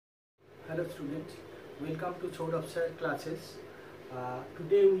Hello students, welcome to Chode Officer classes.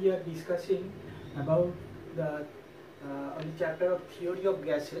 Today we are discussing about the on the chapter of theory of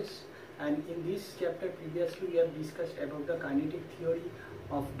gases, and in this chapter previously we have discussed about the kinetic theory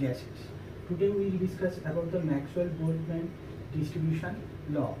of gases. Today we will discuss about the Maxwell-Boltzmann distribution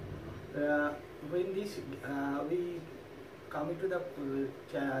law. When this we come into the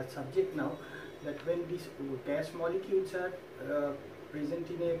subject now, that when these gas molecules are present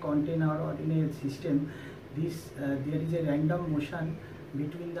in a container or in a system, there is a random motion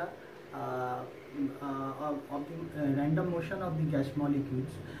between the random motion of the gas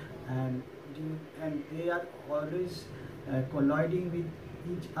molecules, and they are always colliding with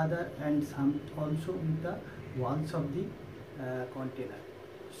each other, and some also with the walls of the container.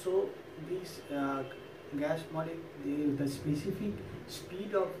 So this gas molecule, the specific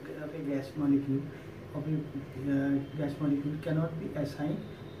speed of a gas molecule cannot be assigned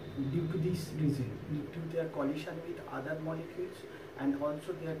due to this reason, due to their collision with other molecules and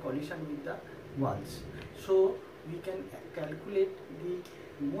also their collision with the walls. So we can calculate the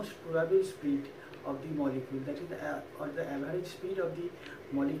most probable speed of the molecule, that is or the average speed of the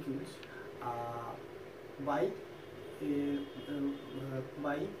molecules by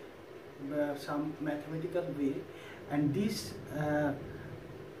some mathematical way, and this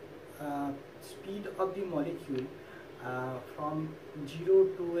speed of the molecule from 0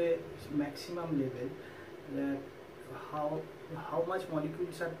 to a maximum level, how much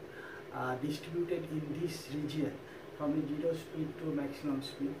molecules are distributed in this region from a 0 speed to maximum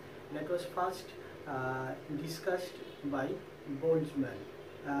speed, that was first discussed by Boltzmann,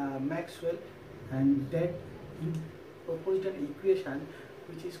 Maxwell, and that he proposed an equation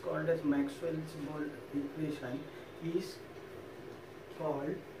which is called as Maxwell's equation, is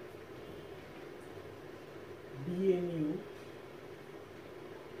called dnu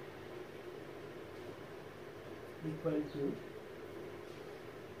equal to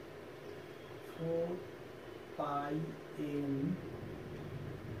 4 pi m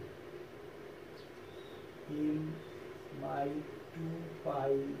by 2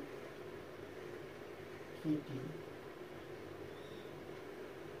 pi kt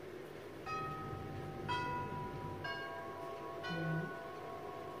to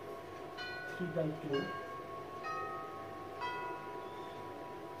 3 by 2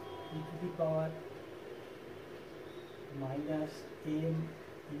 e to the power minus m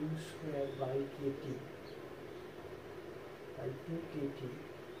u square by kt by 2 kt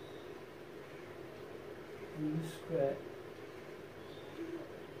u square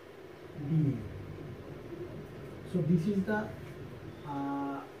du. So this is the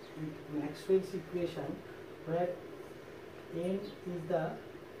Maxwell's equation, where n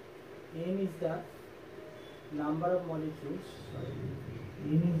is the number of molecules.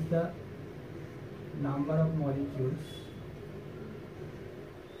 N is the number of molecules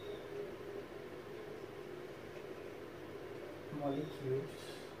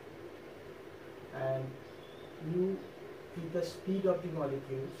and u is the speed of the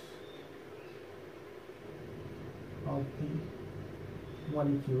molecules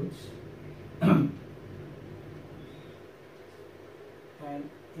and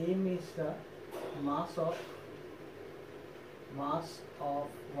m is the mass of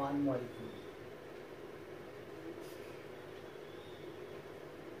one molecule.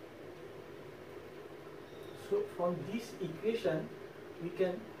 So from this equation we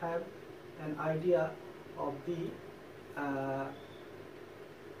can have an idea of the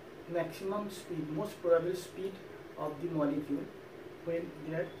maximum speed, most probable speed of the molecule when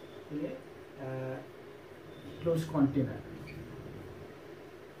they are in a closed container.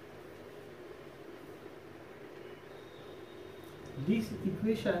 This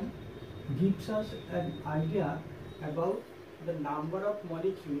equation gives us an idea about the number of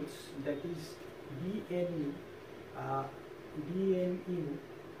molecules, that is dnu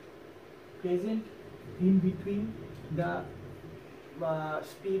present in between the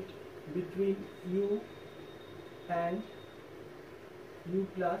speed between u and u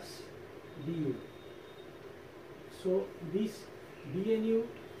plus du. So this dnu,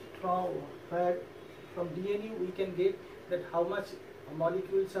 from dnu we can get that how much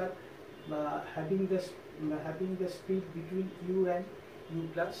molecules are having the speed between u and u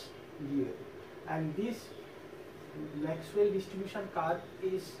plus du, and this Maxwell distribution curve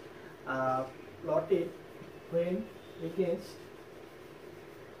is plotted when against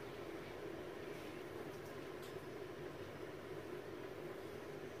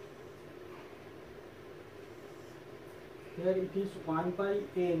here it is 1 by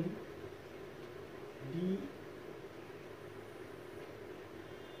n d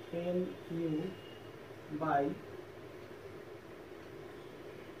nu by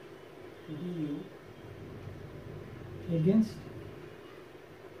du against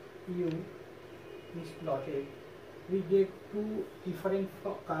u is plotted, we get two different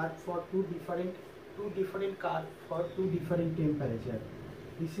curves for two different curves for two different temperature.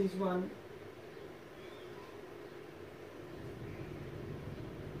 This is one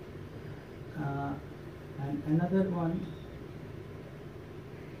and another one.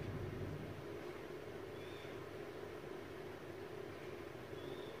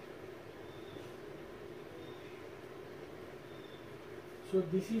 So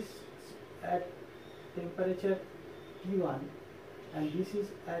this is at temperature T1 and this is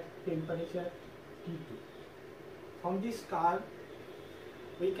at temperature T2. From this curve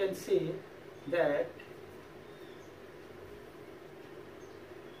we can say that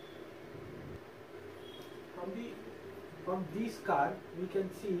from this curve we can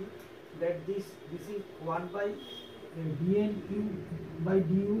see that this is 1 by dnu by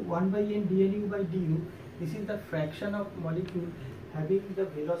du, 1 by n dnu by du. This is the fraction of molecule having the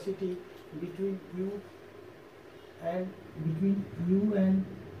velocity between u and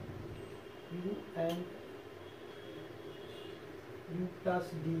u plus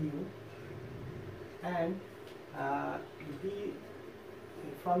du, and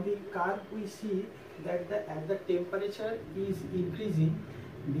from the curve we see that as the temperature is increasing,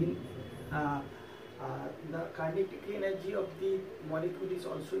 the kinetic energy of the molecule is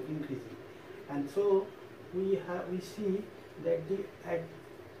also increasing, and so we see that at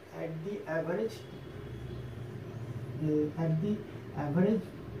the average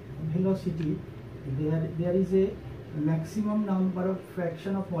velocity there is a maximum number of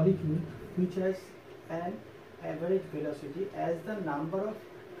fraction of molecule which has an average velocity. As the number of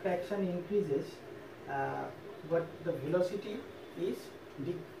fraction increases, but the velocity is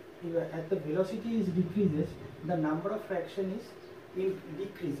decreases, the number of fraction is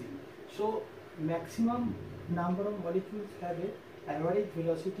decreasing. So maximum number of molecules have a average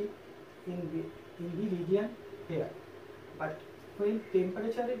velocity in the region here, but when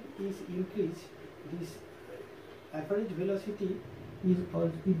temperature is increased, this average velocity is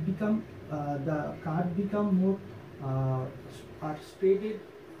also the curve become more spreaded,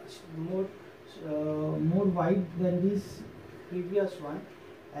 more wide than this previous one,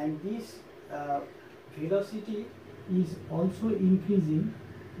 and this velocity is also increasing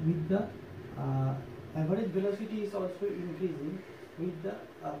with the average velocity is also increasing with the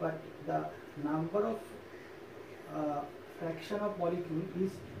but the number of fraction of molecule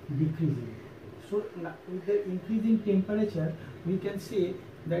is decreasing. So with the increasing temperature we can say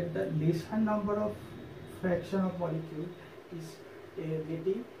that the lesser number of fraction of molecule is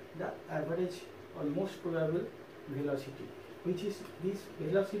getting the average or most probable velocity, which is this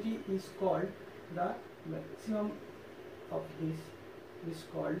velocity is called the maximum of this is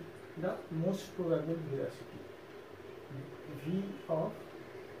called the most probable velocity, v of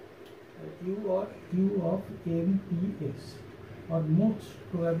u of mps, or most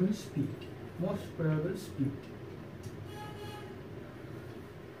probable speed.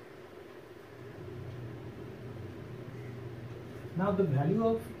 Now the value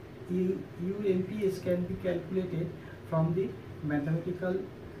of UMPS can be calculated from the mathematical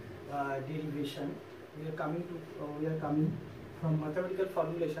derivation. We are coming from mathematical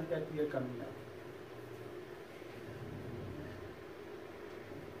formulation that we are coming now.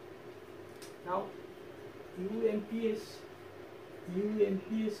 Now UMPS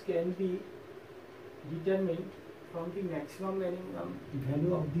can be determined from the maximum minimum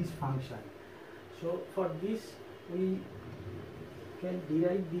value of this function. So for this we can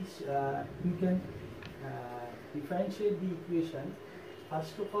derive this, we can differentiate the equation.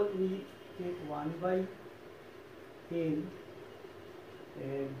 First of all, we take 1 by n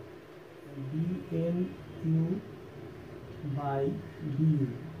dnu by du,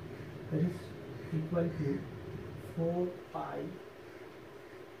 that is equal to 4 pi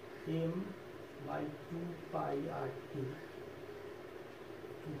m by 2 pi rt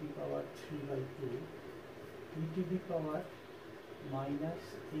to the power 3 by 2 e to the power minus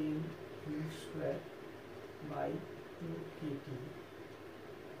m q square by 2 kt.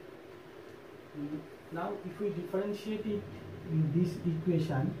 Now if we differentiate it in this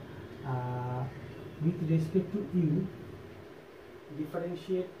equation with respect to u,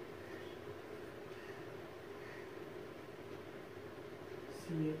 differentiate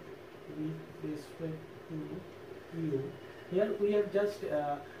with respect to u. Here we have just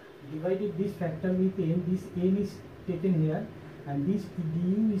divided this factor with n. This n is taken here and this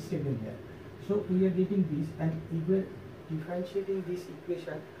du is taken here. So we are getting this, and if we are differentiating this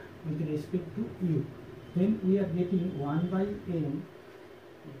equation with respect to u. Then we are getting 1 by m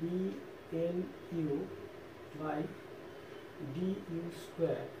dnu by du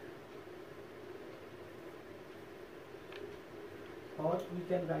square, or we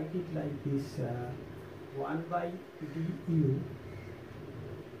can write it like this, 1 by du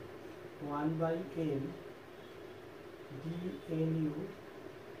 1 by m dnu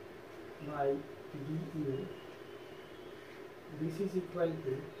by du. This is equal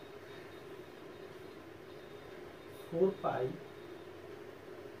to 4 pi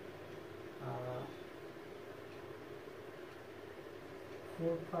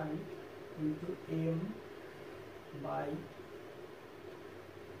into m by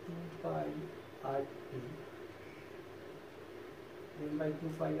 2 pi rt, m by 2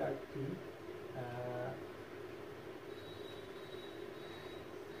 pi rt.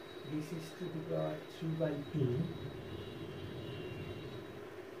 This is to the power 3 by 2,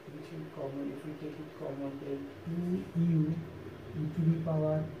 which is common. If we take it common, then 2u e to the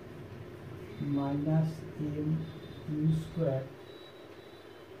power minus m u square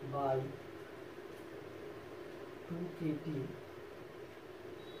by 2 kt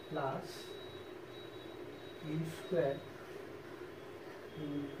plus u square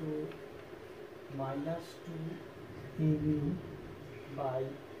into minus 2 mu by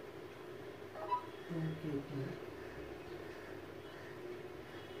 2 kt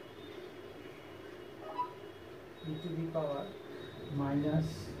e to the power minus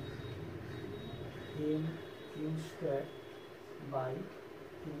m u square by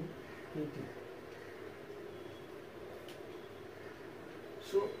 2 kt.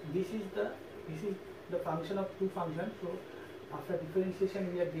 So this is the function of two functions. So after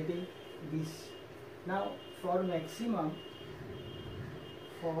differentiation we are getting this. Now for maximum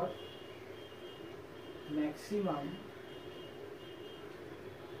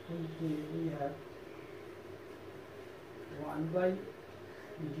we have 1 by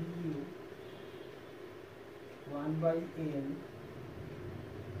du 1 by n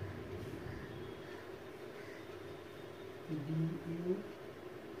du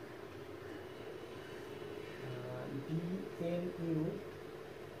dnu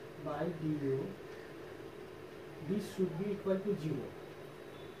by du. This should be equal to 0.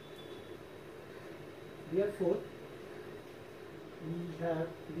 Therefore we have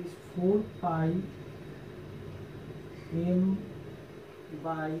this 4 pi m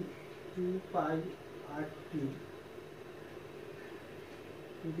by 2 pi rt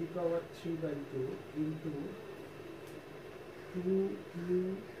to the power 3 by 2 into 2u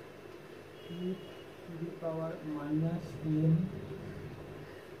e to the power minus m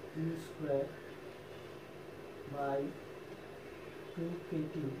u square by 2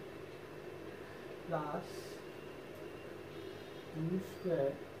 kt plus u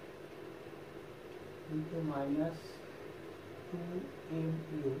square into minus 2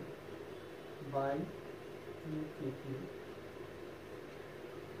 mu by 2 kt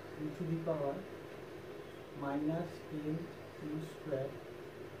e to the power minus m u square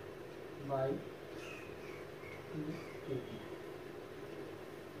by 2 kt.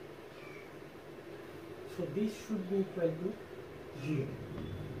 So this should be equal to 0.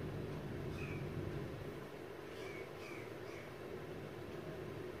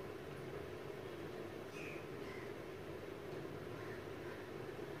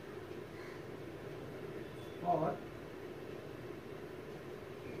 Or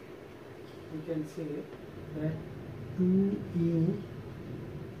we can say that 2u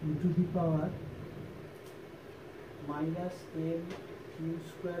e to the power minus m u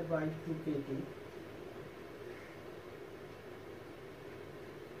square by 2 kt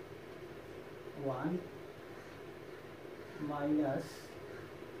one minus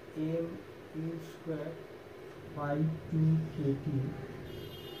m u square by 2 kt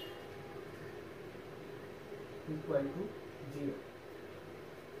equal to 0.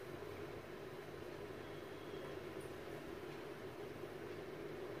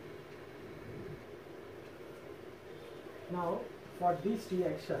 Now for this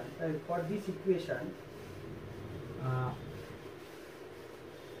reaction, for this equation,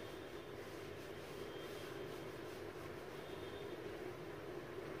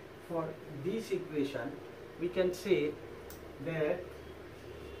 we can say that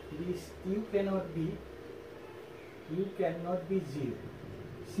this u cannot be 0.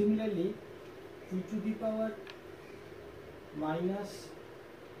 Similarly, e to the power minus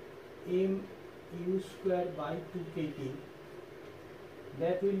m u square by 2 kt,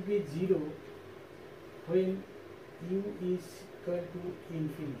 that will be 0 when u is equal to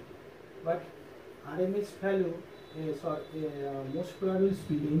infinity, but RMS value most probable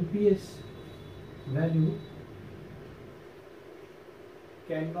speed MPS value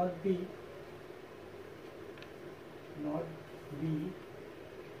cannot be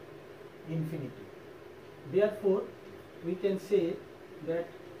infinity. Therefore, we can say that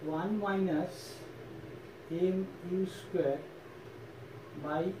 1 minus mu square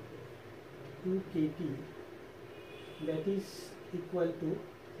by 2 kt, that is equal to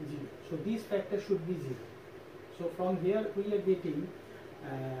 0. So this factor should be 0. So from here we are getting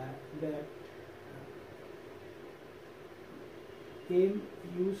that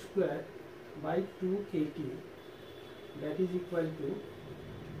mu square by 2 kt, that is equal to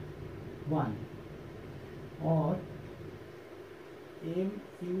 1, or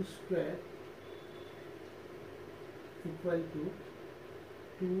mu square equal to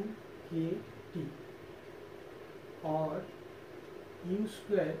 2 kt, or u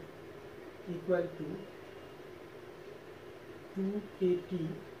square equal to 2 kt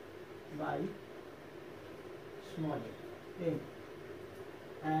by small m,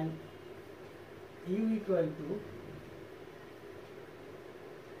 and u equal to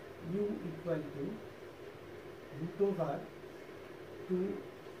root over 2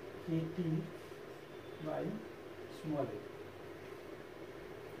 kt by small m.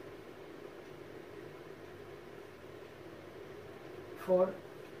 For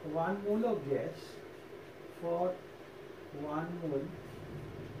 1 mole of gas,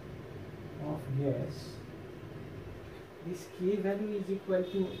 this K value is equal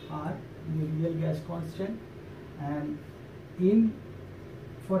to R, the real gas constant, and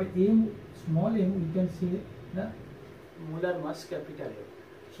for small m we can say the molar mass capital M.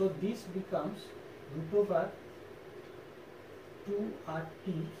 So this becomes root over 2 RT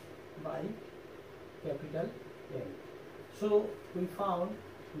by capital M. So we found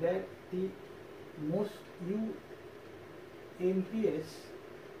that the most MPS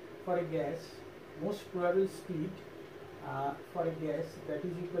for a gas, most probable speed for a gas, that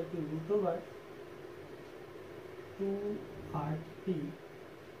is equal to root over 2 RT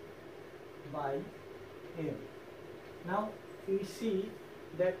by M. Now we see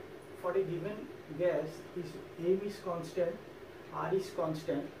that for a given gas, M is constant, R is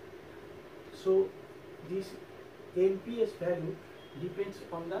constant, so this MPS value depends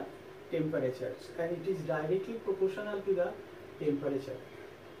on the temperatures, and it is directly proportional to the temperature.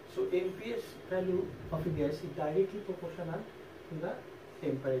 So MPS value of a gas is directly proportional to the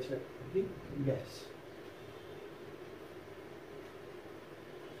temperature of the gas.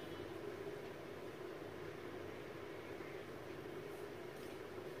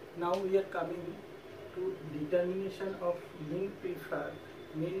 Now we are coming to determination of mean free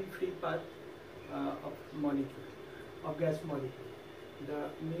path of molecule, of gas molecule. The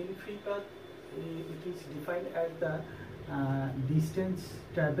mean free path, it is defined as the distance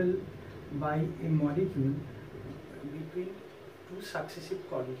travelled by a molecule between two successive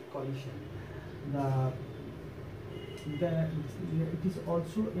collisions. It is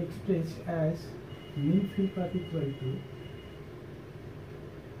also expressed as mean free path equal to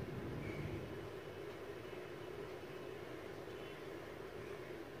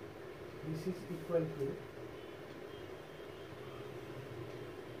this is equal to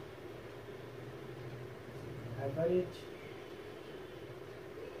average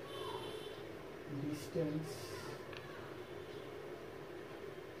distance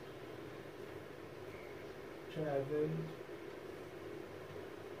traveled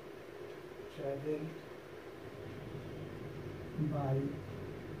by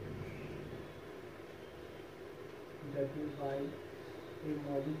a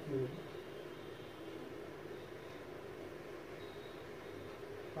molecule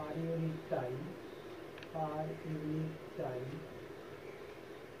per unit time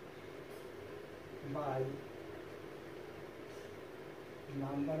by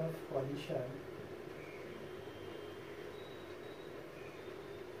number of collision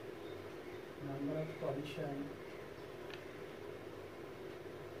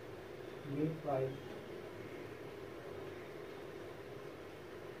made by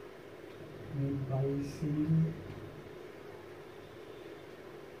single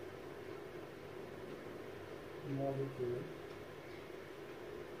molecule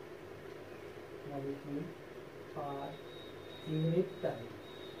per unit time.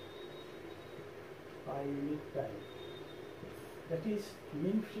 That is,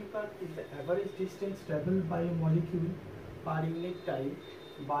 mean free path is the average distance travelled by a molecule per unit time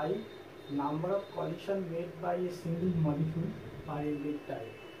by number of collision made by a single molecule per unit time.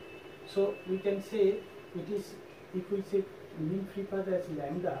 So we can say it is, if we say mean free path as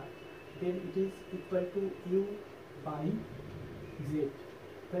lambda, then it is equal to u pi z,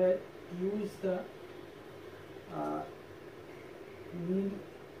 where u is the mean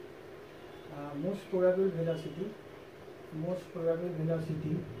most probable velocity, most probable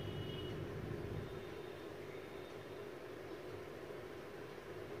velocity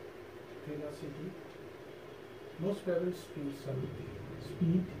most probable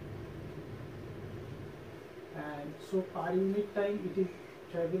speed, and so per unit time it is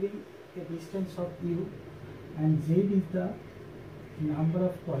traveling a distance of u, and z is the number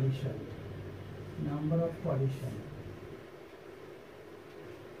of collision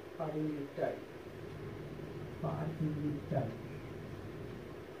per unit time.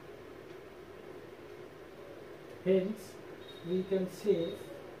 Hence we can say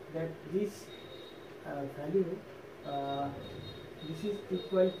that this value, this is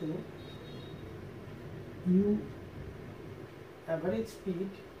equal to u average speed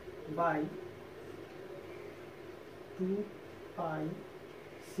by 2 pi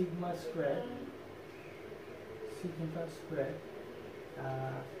sigma square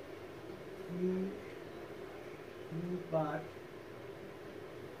u bar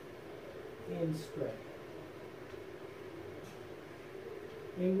n square,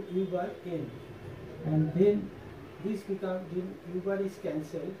 u bar n, and then this becomes, u bar is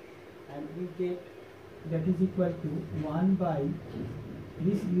cancelled and we get, that is equal to 1 by,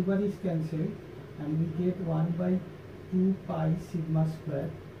 this u bar is cancelled and we get 1 by 2 pi sigma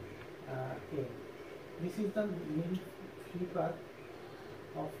square n. This is the mean free path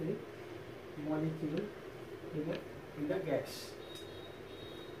of a molecule in the gas.